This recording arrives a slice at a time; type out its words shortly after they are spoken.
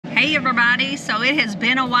Hey everybody, so it has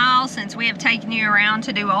been a while since we have taken you around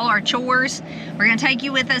to do all our chores. We're going to take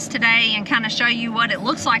you with us today and kind of show you what it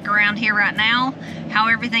looks like around here right now, how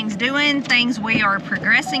everything's doing, things we are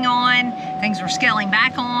progressing on, things we're scaling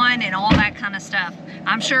back on, and all that kind of stuff.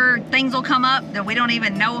 I'm sure things will come up that we don't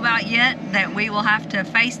even know about yet that we will have to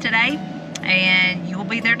face today, and you'll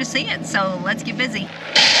be there to see it. So let's get busy.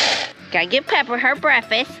 Gotta give Pepper her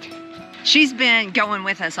breakfast. She's been going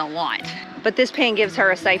with us a lot, but this pen gives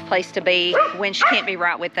her a safe place to be when she can't be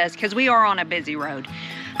right with us, because we are on a busy road.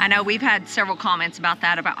 I know we've had several comments about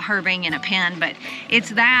that, about her being in a pen, but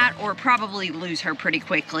it's that or probably lose her pretty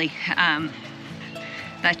quickly.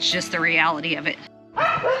 That's just the reality of it.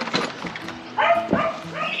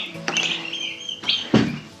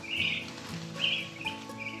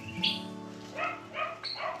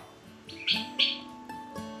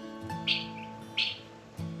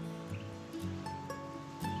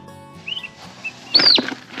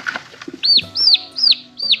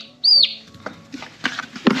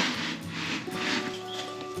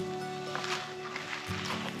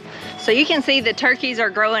 So you can see the turkeys are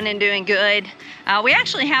growing and doing good. We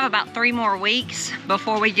actually have about 3 more weeks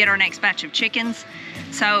before we get our next batch of chickens.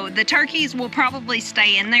 So the turkeys will probably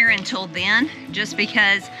stay in there until then, just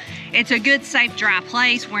because it's a good, safe, dry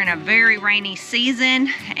place. We're in a very rainy season,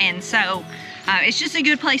 and so it's just a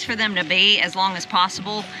good place for them to be as long as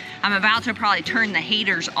possible. I'm about to probably turn the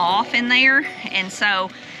heaters off in there, and so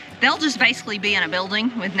they'll just basically be in a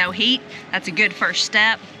building with no heat. That's a good first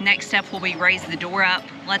step. Next step will be raise the door up,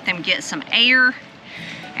 let them get some air,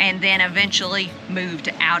 and then eventually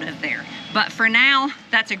moved out of there. But for now,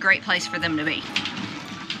 that's a great place for them to be.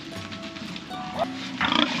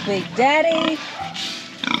 Big Daddy,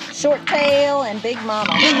 Short Tail, and Big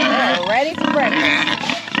Mama. They're ready for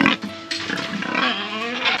breakfast.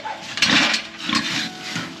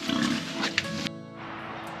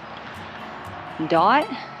 Dot,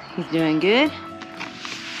 he's doing good.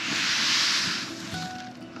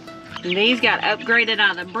 And these got upgraded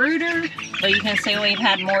out of the brooder, but you can see we've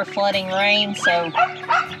had more flooding rain, so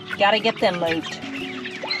gotta get them moved.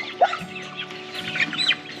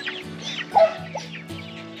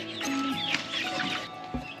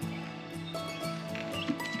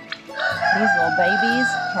 These little babies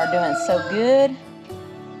are doing so good.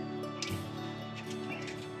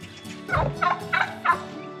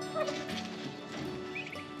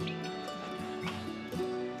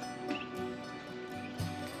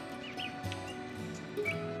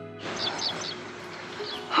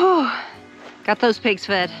 Got those pigs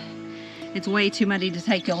fed. It's way too muddy to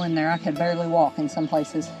take y'all in there. I could barely walk in some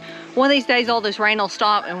places. One of these days all this rain will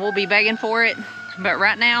stop and we'll be begging for it, but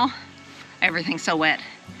right now everything's so wet.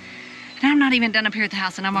 And I'm not even done up here at the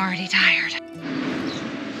house and I'm already tired.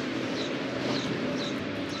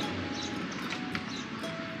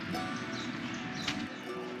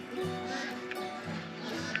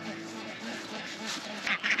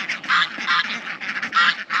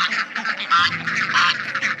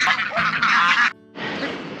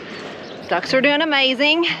 Ducks are doing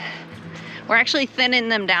amazing. We're actually thinning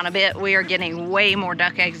them down a bit. We are getting way more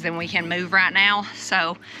duck eggs than we can move right now.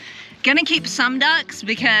 So gonna keep some ducks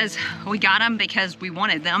because we got them because we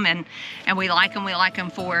wanted them, and we like them. We like them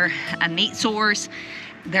for a meat source.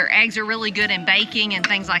 Their eggs are really good in baking and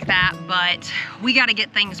things like that, but we gotta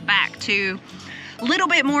get things back to a little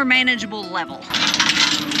bit more manageable level.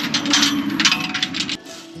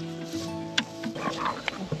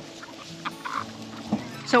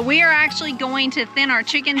 So we are actually going to thin our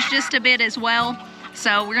chickens just a bit as well.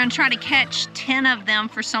 So we're gonna try to catch 10 of them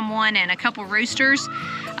for someone and a couple roosters.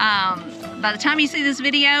 By the time you see this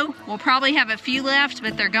video, we'll probably have a few left,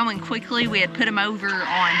 but they're going quickly. We had put them over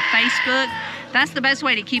on Facebook. That's the best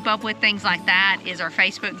way to keep up with things like that, is our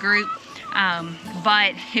Facebook group.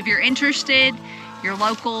 But if you're interested, you're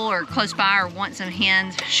local or close by or want some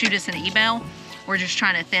hens, shoot us an email. We're just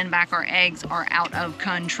trying to thin back. Our eggs are out of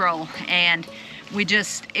control, and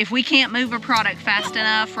if we can't move a product fast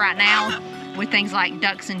enough right now with things like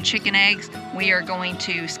ducks and chicken eggs, we are going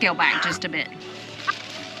to scale back just a bit.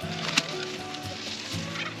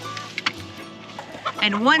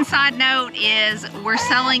 And one side note is we're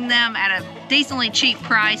selling them at a decently cheap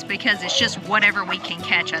price because it's just whatever we can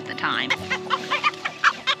catch at the time.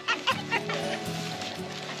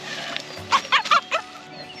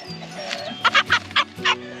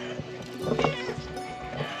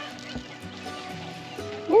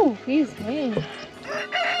 Ooh, he's mean.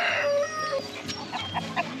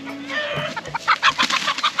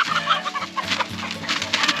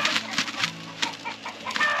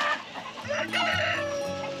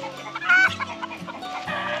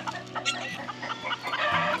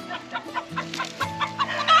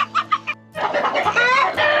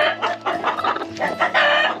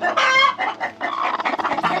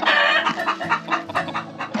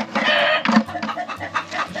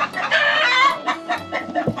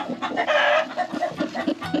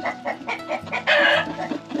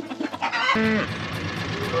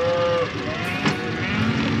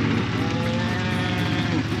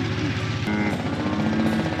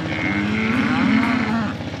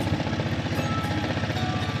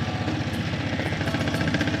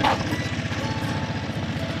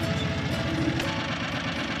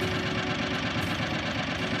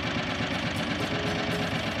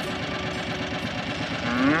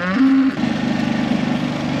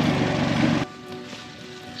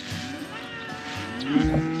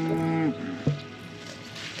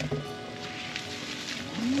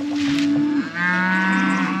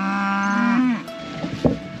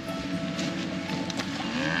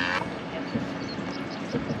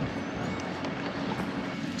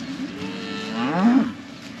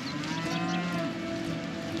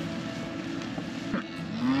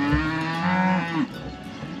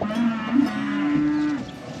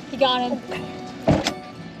 Got him.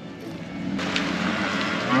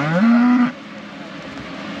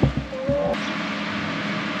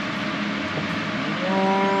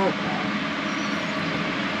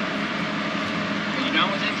 Are you done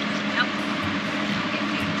with it? Yep.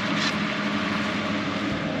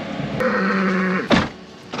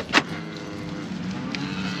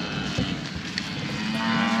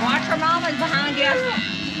 Watch her mama's behind you.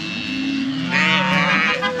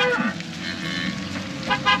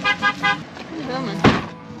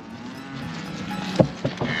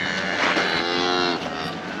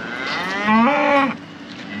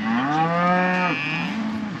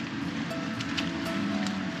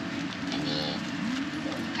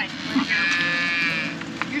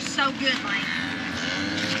 You're so good, Lane.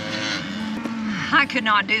 I could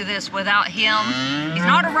not do this without him. He's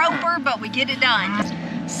not a roper, but we get it done.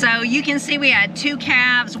 So you can see we had 2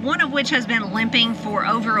 calves, one of which has been limping for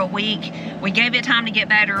over a week. We gave it time to get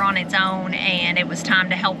better on its own, and it was time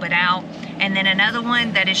to help it out. And then another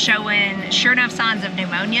one that is showing sure enough signs of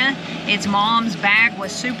pneumonia. Its mom's bag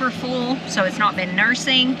was super full, so it's not been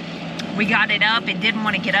nursing. We got it up, it didn't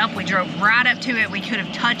want to get up. We drove right up to it, we could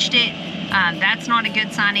have touched it. That's not a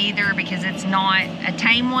good sign either, because it's not a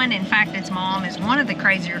tame one. In fact, its mom is one of the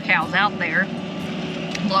crazier cows out there,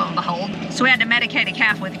 lo and behold. So we had to medicate a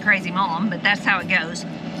calf with a crazy mom, but that's how it goes.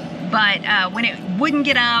 But when it wouldn't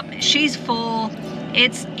get up, she's full,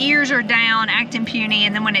 its ears are down, acting puny,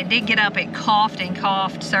 and then when it did get up, it coughed and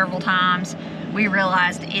coughed several times. We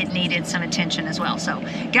realized it needed some attention as well. So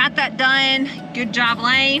got that done. Good job,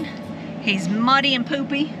 Lane. He's muddy and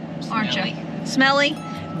poopy, aren't you? Smelly,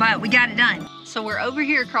 but we got it done. So we're over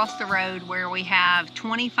here across the road where we have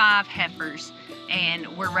 25 heifers, and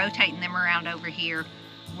we're rotating them around over here.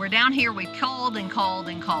 We're down here, we've called and called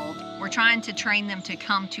and called. We're trying to train them to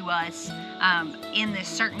come to us in this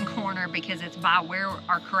certain corner, because it's by where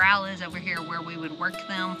our corral is over here where we would work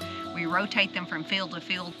them. We rotate them from field to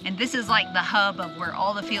field, and this is like the hub of where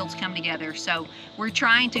all the fields come together. So we're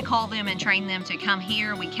trying to call them and train them to come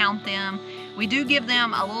here. We count them. We do give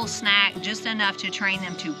them a little snack, just enough to train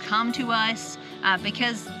them to come to us,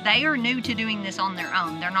 because they are new to doing this on their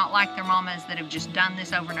own. They're not like their mamas that have just done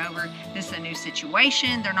this over and over. This is a new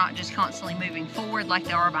situation. They're not just constantly moving forward like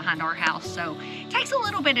they are behind our house. So it takes a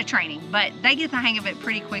little bit of training, but they get the hang of it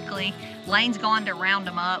pretty quickly. Lane's gone to round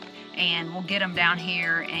them up, and we'll get them down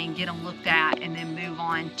here and get them looked at, and then move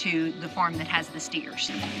on to the farm that has the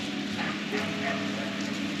steers.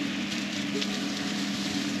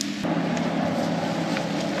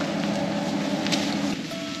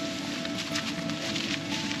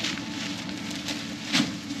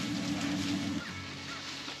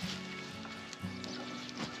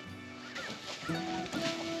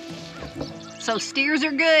 So steers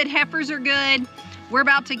are good, heifers are good. We're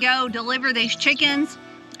about to go deliver these chickens,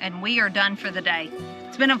 and we are done for the day.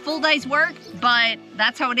 It's been a full day's work, but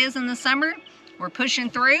that's how it is in the summer. We're pushing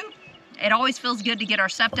through. It always feels good to get our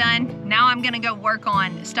stuff done. Now I'm gonna go work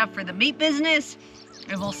on stuff for the meat business,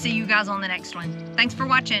 and we'll see you guys on the next one. Thanks for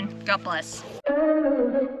watching. God bless.